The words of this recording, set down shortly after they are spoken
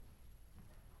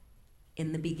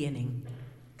In the beginning,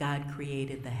 God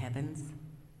created the heavens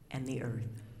and the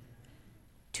earth.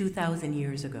 2,000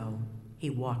 years ago, he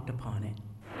walked upon it.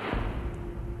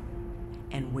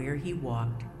 And where he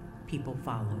walked, people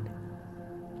followed.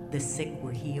 The sick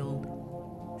were healed,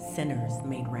 sinners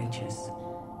made righteous.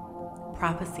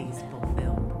 Prophecies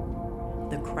fulfilled.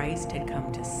 The Christ had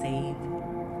come to save,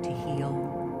 to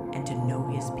heal, and to know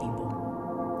his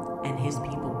people. And his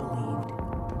people believed.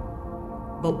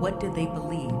 But what did they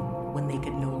believe when they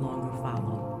could no longer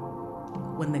follow?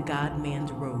 When the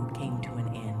God-man's road came to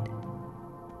an end,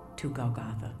 to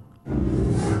Golgotha.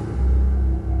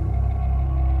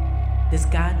 This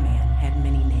God-man had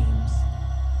many names: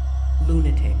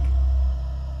 lunatic,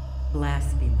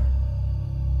 blasphemer,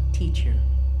 teacher,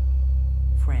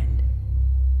 friend,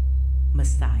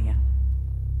 Messiah.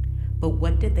 But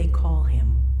what did they call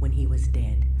him when he was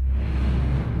dead?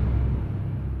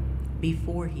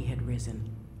 Before he had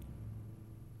risen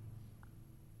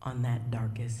on that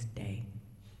darkest day.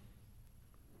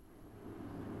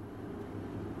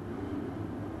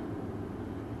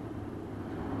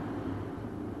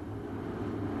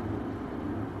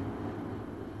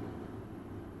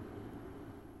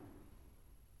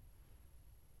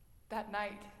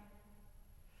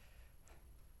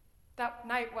 That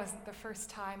night wasn't the first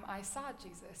time I saw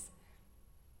Jesus.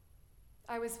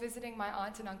 I was visiting my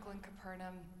aunt and uncle in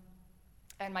Capernaum,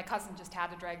 and my cousin just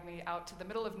had to drag me out to the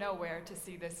middle of nowhere to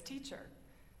see this teacher.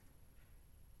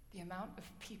 The amount of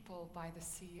people by the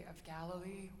Sea of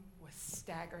Galilee was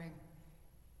staggering.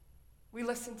 We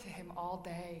listened to him all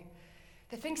day.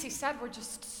 The things he said were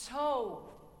just so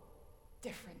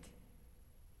different.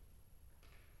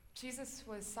 Jesus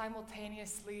was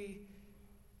simultaneously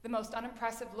the most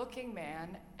unimpressive looking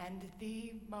man and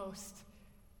the most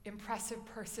impressive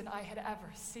person I had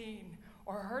ever seen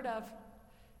or heard of.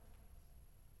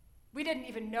 We didn't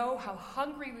even know how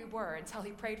hungry we were until he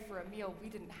prayed for a meal we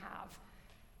didn't have.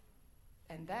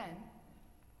 And then,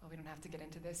 well, we don't have to get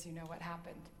into this, you know what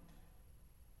happened.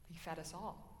 He fed us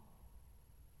all.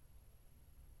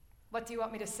 What do you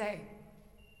want me to say?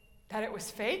 That it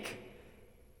was fake?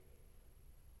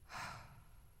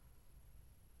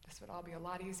 This would all be a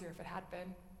lot easier if it had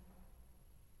been.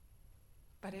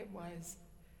 But it was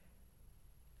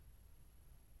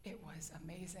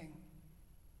amazing.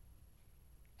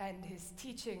 And his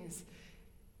teachings,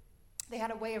 they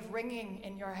had a way of ringing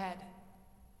in your head.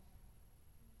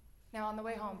 Now, on the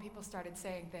way home, people started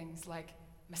saying things like,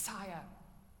 Messiah,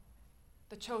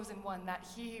 the chosen one, that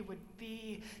he would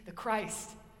be the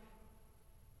Christ.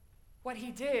 What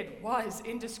he did was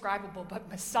indescribable, but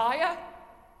Messiah?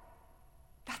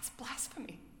 That's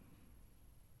blasphemy.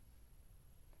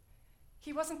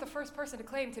 He wasn't the first person to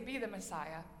claim to be the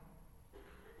Messiah.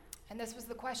 And this was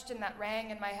the question that rang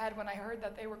in my head when I heard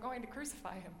that they were going to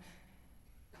crucify him.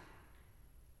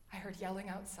 I heard yelling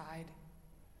outside.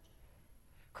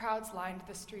 Crowds lined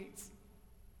the streets.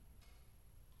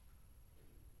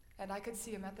 And I could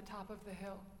see him at the top of the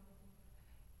hill.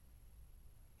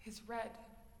 His red,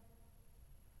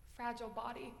 fragile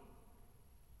body.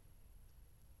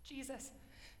 Jesus.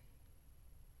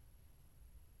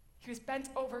 He was bent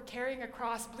over, carrying a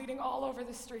cross, bleeding all over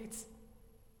the streets.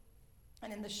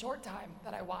 And in the short time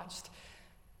that I watched,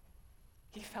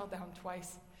 he fell down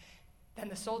twice. Then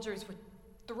the soldiers would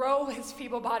throw his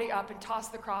feeble body up and toss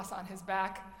the cross on his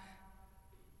back.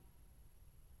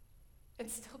 And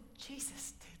still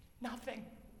Jesus did nothing.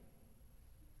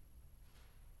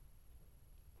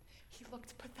 He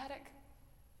looked pathetic.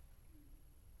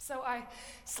 So I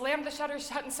slammed the shutters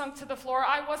shut and sunk to the floor.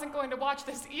 I wasn't going to watch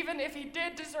this. Even if he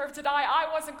did deserve to die,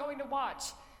 I wasn't going to watch.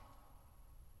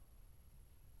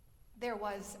 There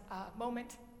was a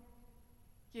moment,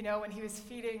 when he was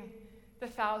feeding the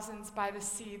thousands by the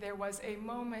sea, there was a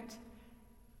moment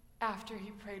after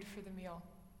he prayed for the meal.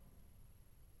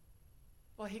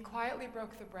 While he quietly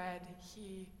broke the bread,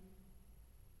 he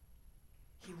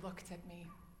looked at me.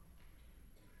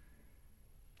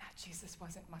 Now, Jesus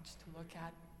wasn't much to look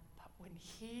at, but when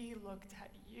he looked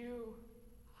at you,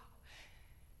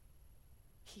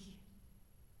 he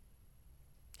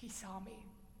saw me.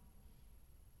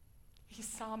 He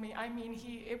saw me. I mean,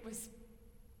 it was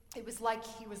like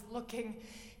he was looking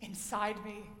inside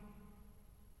me.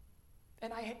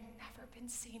 And I had never been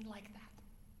seen like that.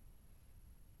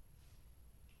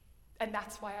 And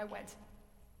that's why I went.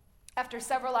 After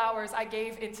several hours, I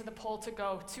gave into the pull to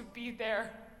go, to be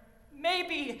there.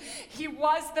 Maybe he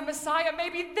was the Messiah.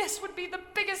 Maybe this would be the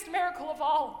biggest miracle of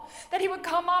all, that he would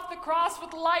come off the cross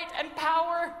with light and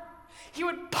power. He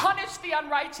would punish the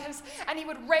unrighteous, and he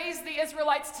would raise the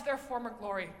Israelites to their former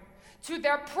glory, to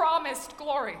their promised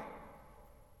glory.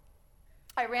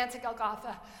 I ran to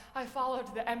Golgotha. I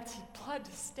followed the empty,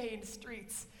 blood-stained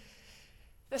streets.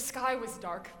 The sky was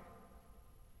dark.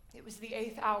 It was the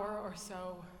 8th hour or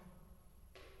so.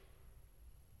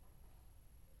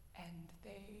 And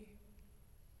they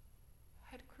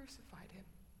had crucified him.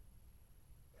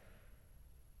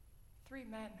 3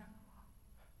 men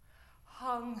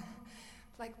hung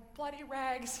like bloody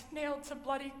rags, nailed to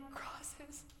bloody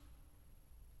crosses.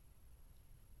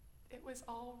 It was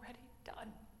already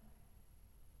done.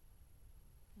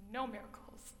 No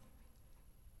miracles.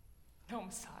 No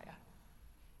Messiah.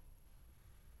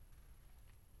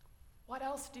 What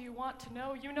else do you want to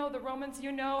know? You know the Romans,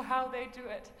 you know how they do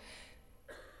it.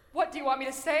 What do you want me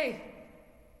to say?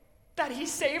 That he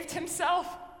saved himself?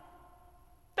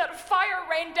 That fire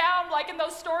rained down like in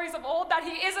those stories of old? That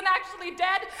he isn't actually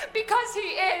dead? Because he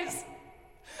is.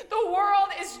 The world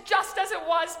is just as it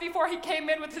was before he came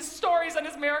in with his stories and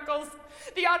his miracles.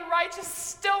 The unrighteous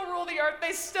still rule the earth.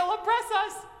 They still oppress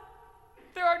us.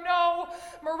 There are no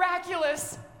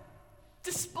miraculous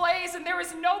displays, and there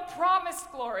is no promised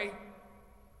glory.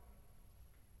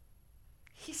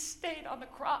 He stayed on the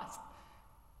cross.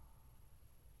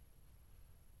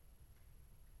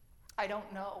 I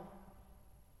don't know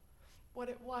what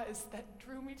it was that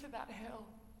drew me to that hill.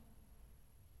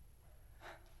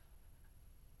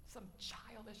 Some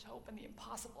childish hope in the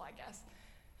impossible, I guess.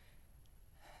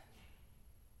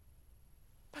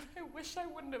 But I wish I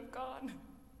wouldn't have gone.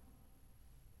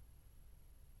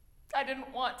 I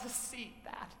didn't want to see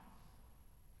that.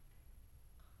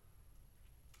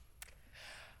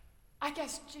 I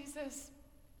guess Jesus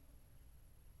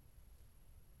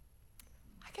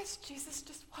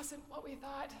just wasn't what we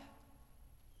thought.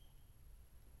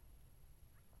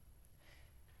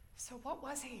 So what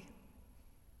was he?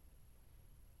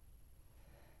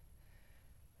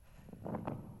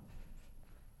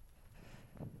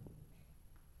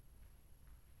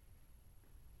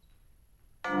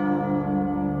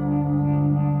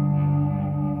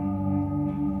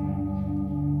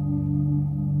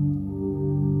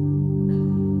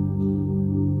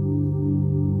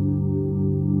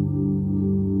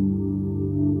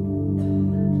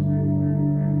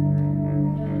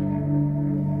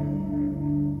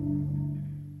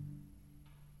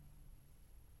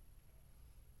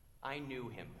 I knew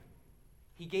him.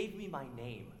 He gave me my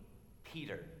name,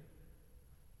 Peter.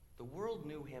 The world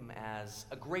knew him as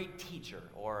a great teacher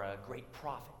or a great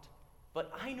prophet,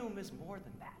 but I knew him as more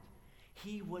than that.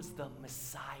 He was the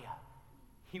Messiah.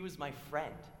 He was my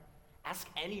friend. Ask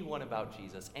anyone about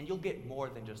Jesus, and you'll get more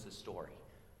than just a story.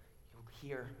 You'll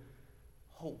hear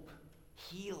hope,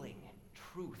 healing,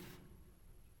 truth.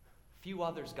 Few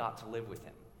others got to live with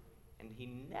him, and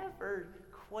he never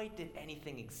quite did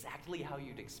anything exactly how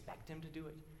you'd expect him to do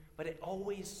it, but it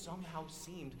always somehow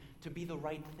seemed to be the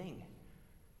right thing.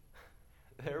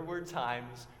 There were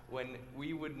times when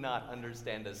we would not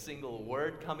understand a single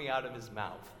word coming out of his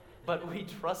mouth, but we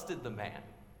trusted the man.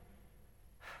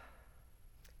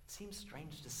 It seems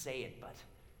strange to say it, but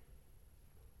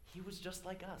he was just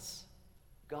like us.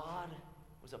 God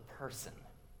was a person.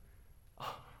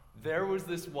 Oh, there was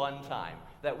this one time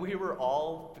that we were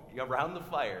all around the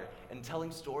fire and telling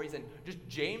stories, and just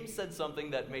James said something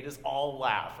that made us all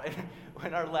laugh. And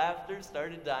when our laughter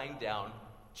started dying down,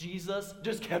 Jesus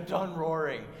just kept on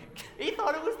roaring. He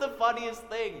thought it was the funniest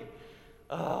thing.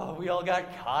 Oh, we all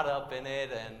got caught up in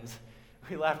it, and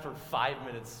we laughed for 5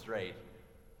 minutes straight.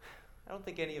 I don't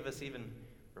think any of us even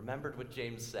remembered what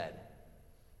James said.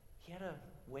 He had a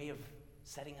way of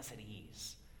setting us at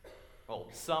ease. Well,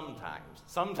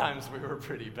 sometimes we were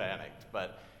pretty panicked,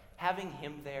 but having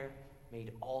him there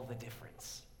made all the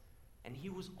difference. And he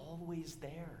was always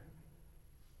there.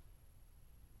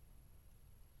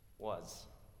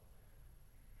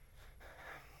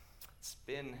 It's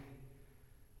been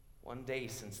 1 day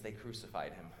since they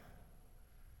crucified him.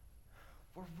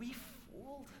 Were we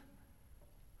fooled?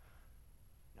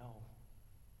 No.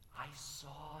 I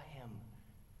saw him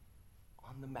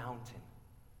on the mountain.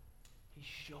 He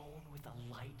shone with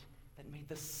a light that made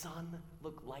the sun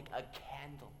look like a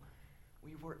candle.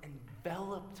 We were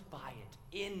enveloped by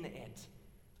it, in it.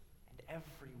 And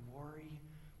every worry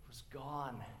was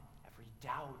gone. Every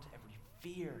doubt, every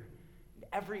fear, and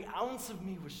every ounce of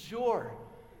me was sure.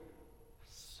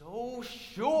 So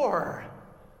sure.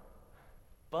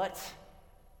 But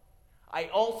I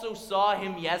also saw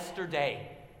him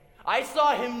yesterday. I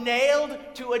saw him nailed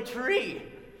to a tree.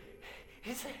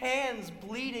 His hands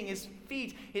bleeding, his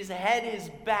feet, his head, his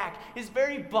back, his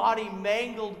very body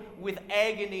mangled with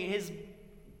agony, his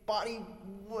body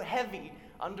heavy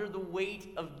under the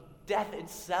weight of death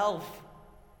itself.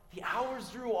 The hours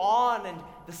drew on, and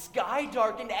the sky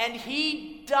darkened, and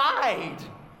he died.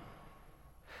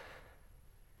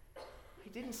 I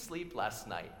didn't sleep last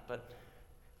night, but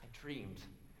I dreamed.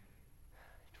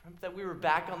 I dreamt that we were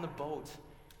back on the boat,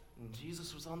 and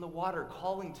Jesus was on the water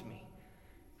calling to me.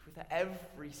 With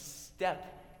every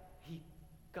step, he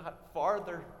got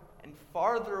farther and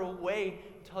farther away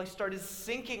until I started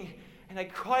sinking, and I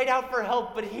cried out for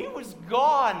help, but he was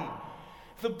gone.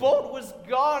 The boat was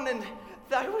gone, and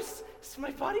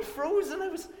my body froze, and I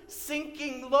was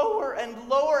sinking lower and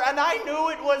lower, and I knew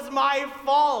it was my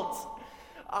fault.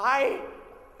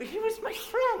 He was my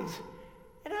friend,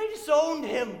 and I disowned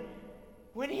him.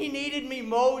 When he needed me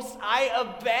most, I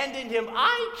abandoned him.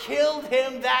 I killed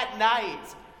him that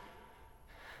night.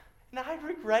 And I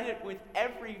regret it with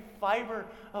every fiber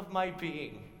of my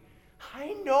being.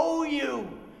 I know you.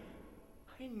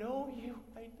 I know you.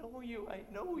 I know you. I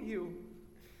know you.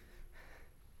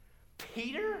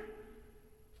 Peter?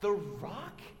 The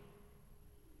rock?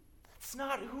 That's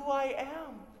not who I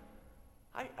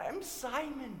am. I'm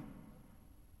Simon.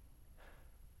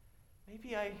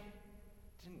 Maybe I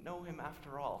didn't know him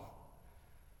after all.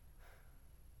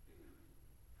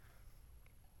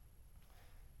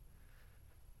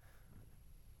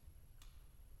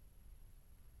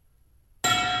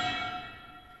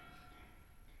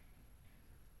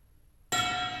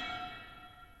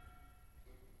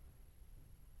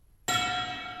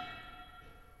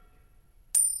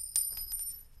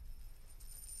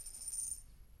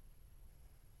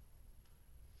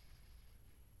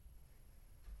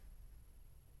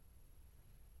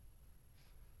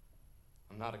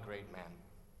 I'm not a great man.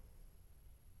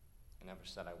 I never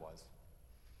said I was.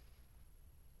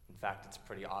 In fact, it's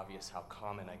pretty obvious how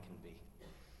common I can be.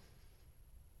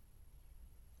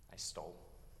 I stole.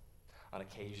 On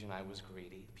occasion, I was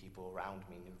greedy. People around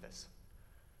me knew this.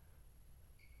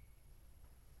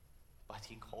 But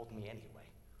he called me anyway.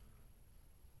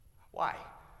 Why?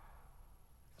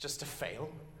 Just to fail?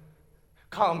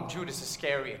 Come, Judas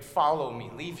Iscariot, follow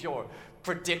me. Leave your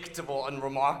predictable,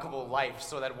 unremarkable life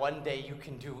so that one day you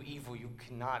can do evil you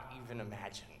cannot even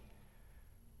imagine.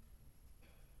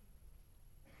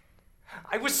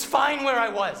 I was fine where I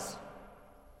was.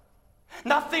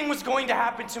 Nothing was going to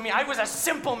happen to me. I was a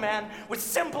simple man with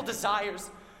simple desires.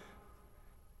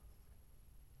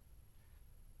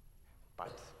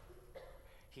 But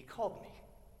he called me.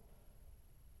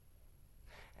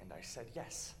 And I said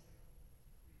yes.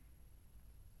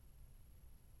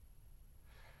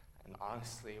 And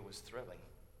honestly, it was thrilling.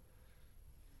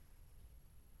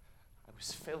 I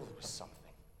was filled with something.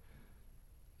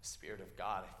 The Spirit of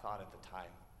God, I thought at the time.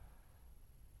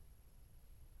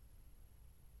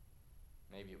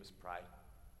 Maybe it was pride.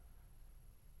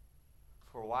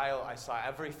 For a while, I saw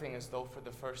everything as though for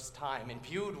the first time,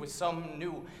 imbued with some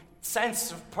new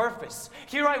sense of purpose.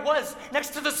 Here I was, next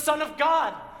to the Son of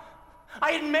God.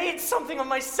 I had made something of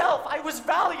myself. I was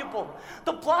valuable.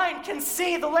 The blind can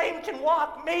see, the lame can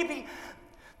walk. Maybe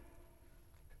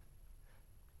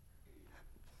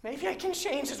I can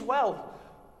change as well.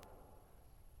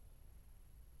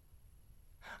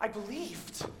 I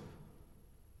believed.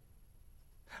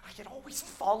 I had always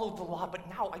followed the law, but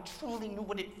now I truly knew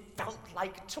what it felt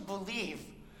like to believe.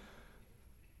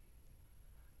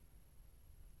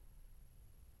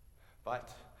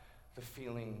 But the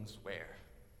feelings wear.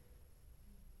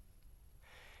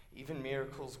 Even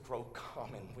miracles grow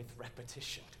common with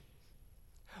repetition.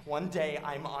 One day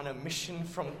I'm on a mission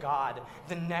from God.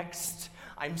 The next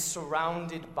I'm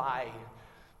surrounded by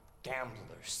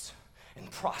gamblers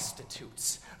and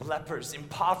prostitutes, lepers,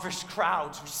 impoverished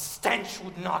crowds whose stench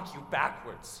would knock you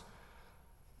backwards.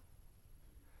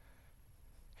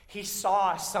 He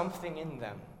saw something in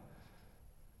them.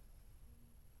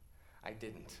 I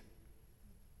didn't.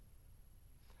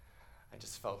 I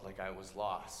just felt like I was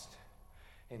lost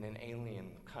in an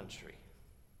alien country.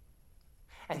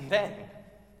 And then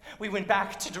we went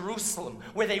back to Jerusalem,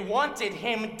 where they wanted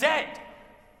him dead.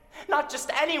 Not just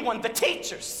anyone, the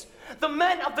teachers, the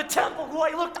men of the temple who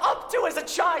I looked up to as a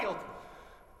child.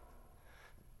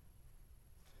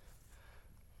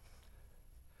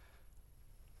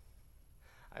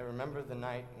 I remember the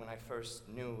night when I first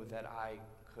knew that I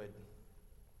could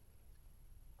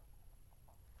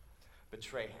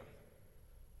betray him.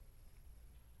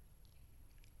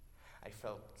 I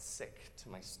felt sick to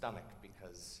my stomach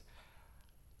because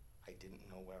I didn't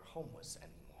know where home was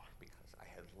anymore, because I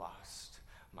had lost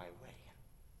my way.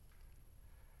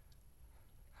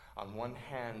 On one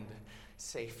hand,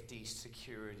 safety,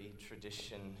 security,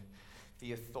 tradition,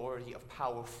 the authority of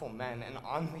powerful men, and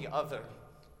on the other,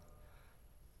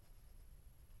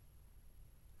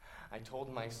 I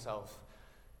told myself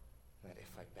that if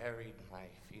I buried my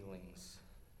feelings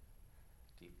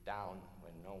deep down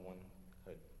when no one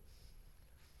could,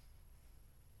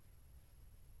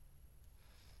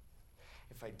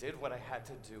 if I did what I had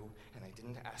to do and I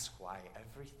didn't ask why,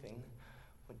 everything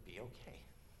would be okay.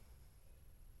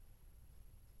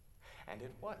 And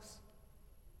it was.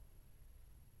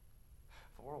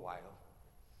 For a while.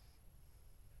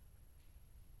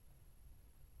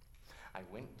 I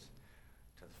went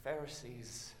to the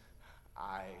Pharisees.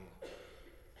 I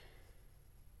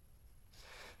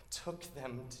took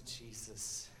them to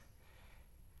Jesus,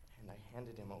 and I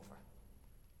handed him over.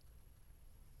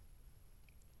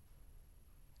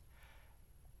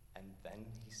 And then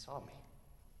he saw me.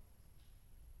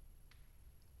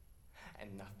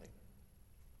 And nothing,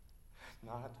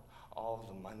 not all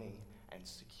the money and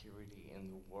security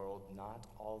in the world, not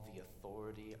all the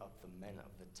authority of the men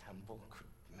of the temple could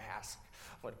mask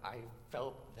what I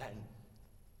felt then.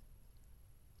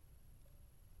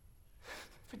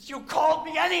 But you called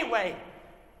me anyway!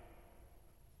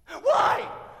 Why?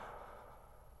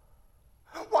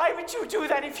 Why would you do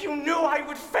that if you knew I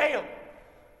would fail?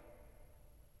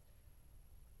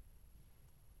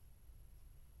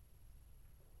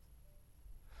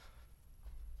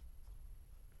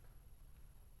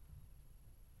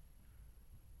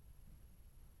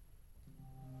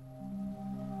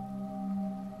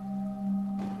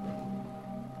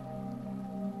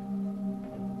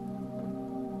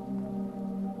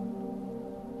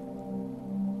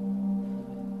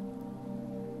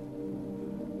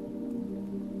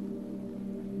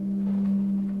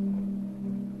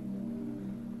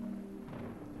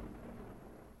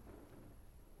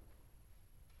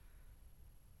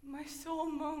 My soul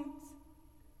moans.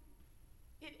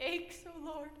 It aches, O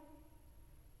Lord.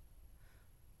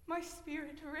 My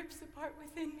spirit rips apart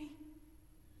within me.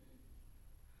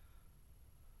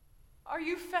 Are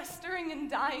you festering and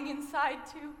dying inside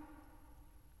too?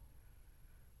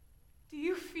 Do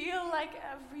you feel like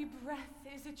every breath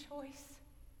is a choice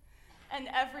and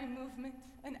every movement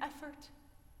an effort?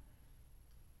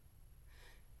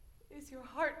 Is your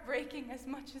heart breaking as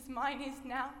much as mine is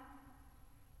now?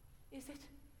 Is it?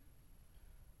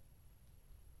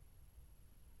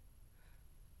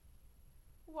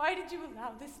 Why did you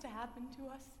allow this to happen to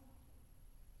us?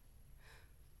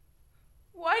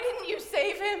 Why didn't you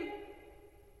save him?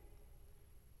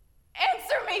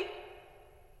 Answer me!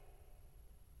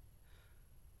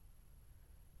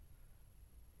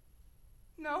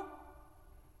 No?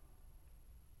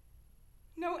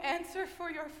 No answer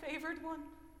for your favored one?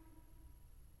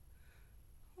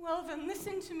 Well, then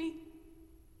listen to me.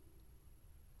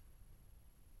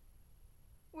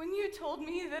 When you told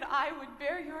me that I would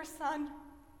bear your son,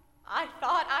 I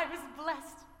thought I was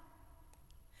blessed.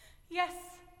 Yes,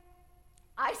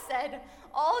 I said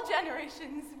all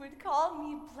generations would call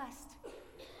me blessed.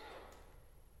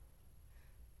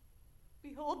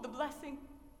 Behold the blessing.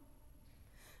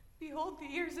 Behold the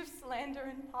years of slander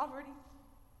and poverty.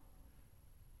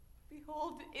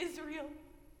 Behold Israel,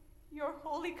 your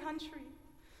holy country,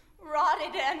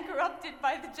 rotted and corrupted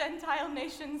by the Gentile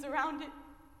nations around it.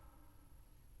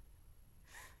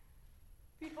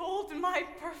 Behold my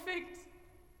perfect,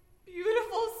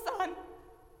 beautiful son,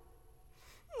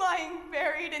 lying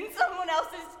buried in someone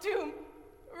else's tomb,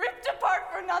 ripped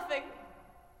apart for nothing.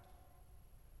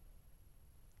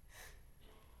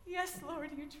 Yes,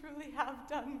 Lord, you truly have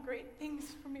done great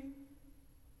things for me.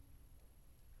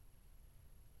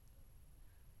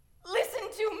 Listen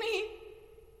to me.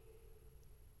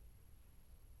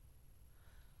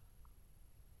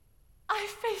 I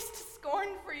faced scorn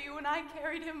for you and I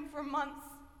carried him for months,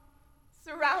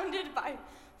 surrounded by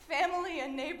family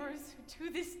and neighbors who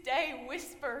to this day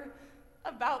whisper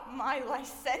about my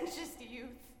licentious youth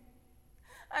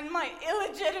and my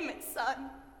illegitimate son.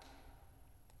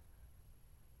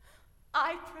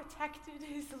 I protected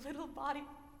his little body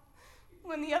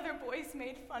when the other boys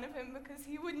made fun of him because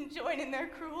he wouldn't join in their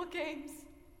cruel games.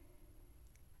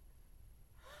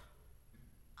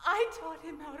 I taught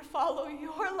him how to follow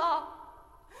your law,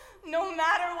 no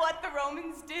matter what the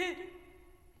Romans did.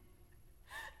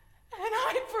 And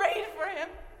I prayed for him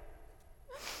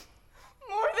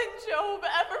more than Job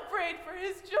ever prayed for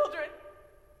his children.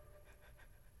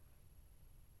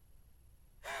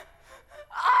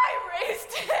 I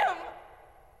raised him.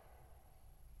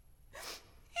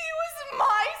 He was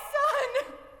my son.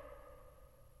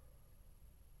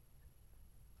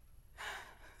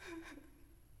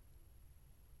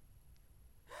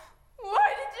 Why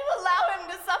did you allow him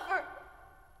to suffer?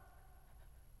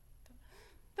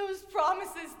 Those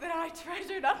promises that I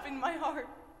treasured up in my heart,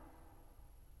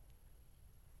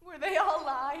 were they all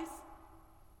lies?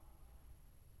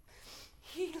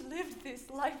 He lived this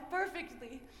life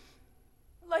perfectly,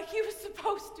 like he was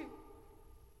supposed to.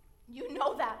 You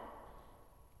know that.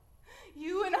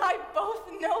 You and I both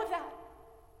know that.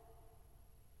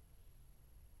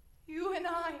 You and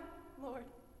I, Lord.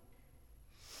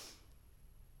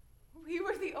 We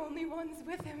were the only ones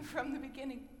with him from the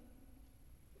beginning.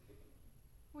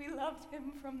 We loved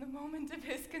him from the moment of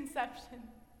his conception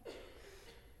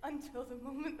until the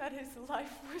moment that his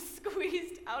life was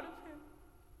squeezed out of him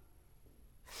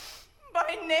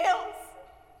by nails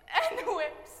and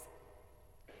whips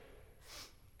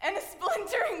and a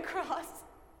splintering cross.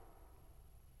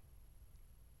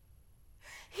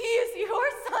 He is your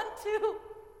son too.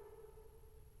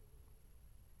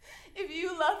 If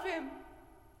you love him,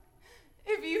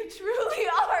 if you truly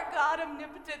are God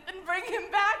omnipotent, then bring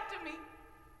him back to me.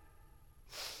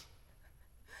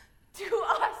 To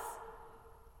us.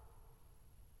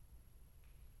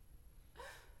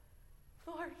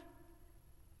 Lord,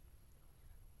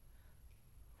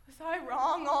 was I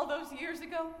wrong all those years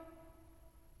ago?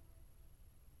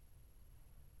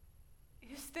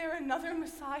 Is there another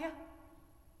Messiah?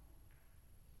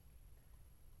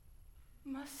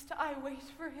 Must I wait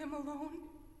for him alone?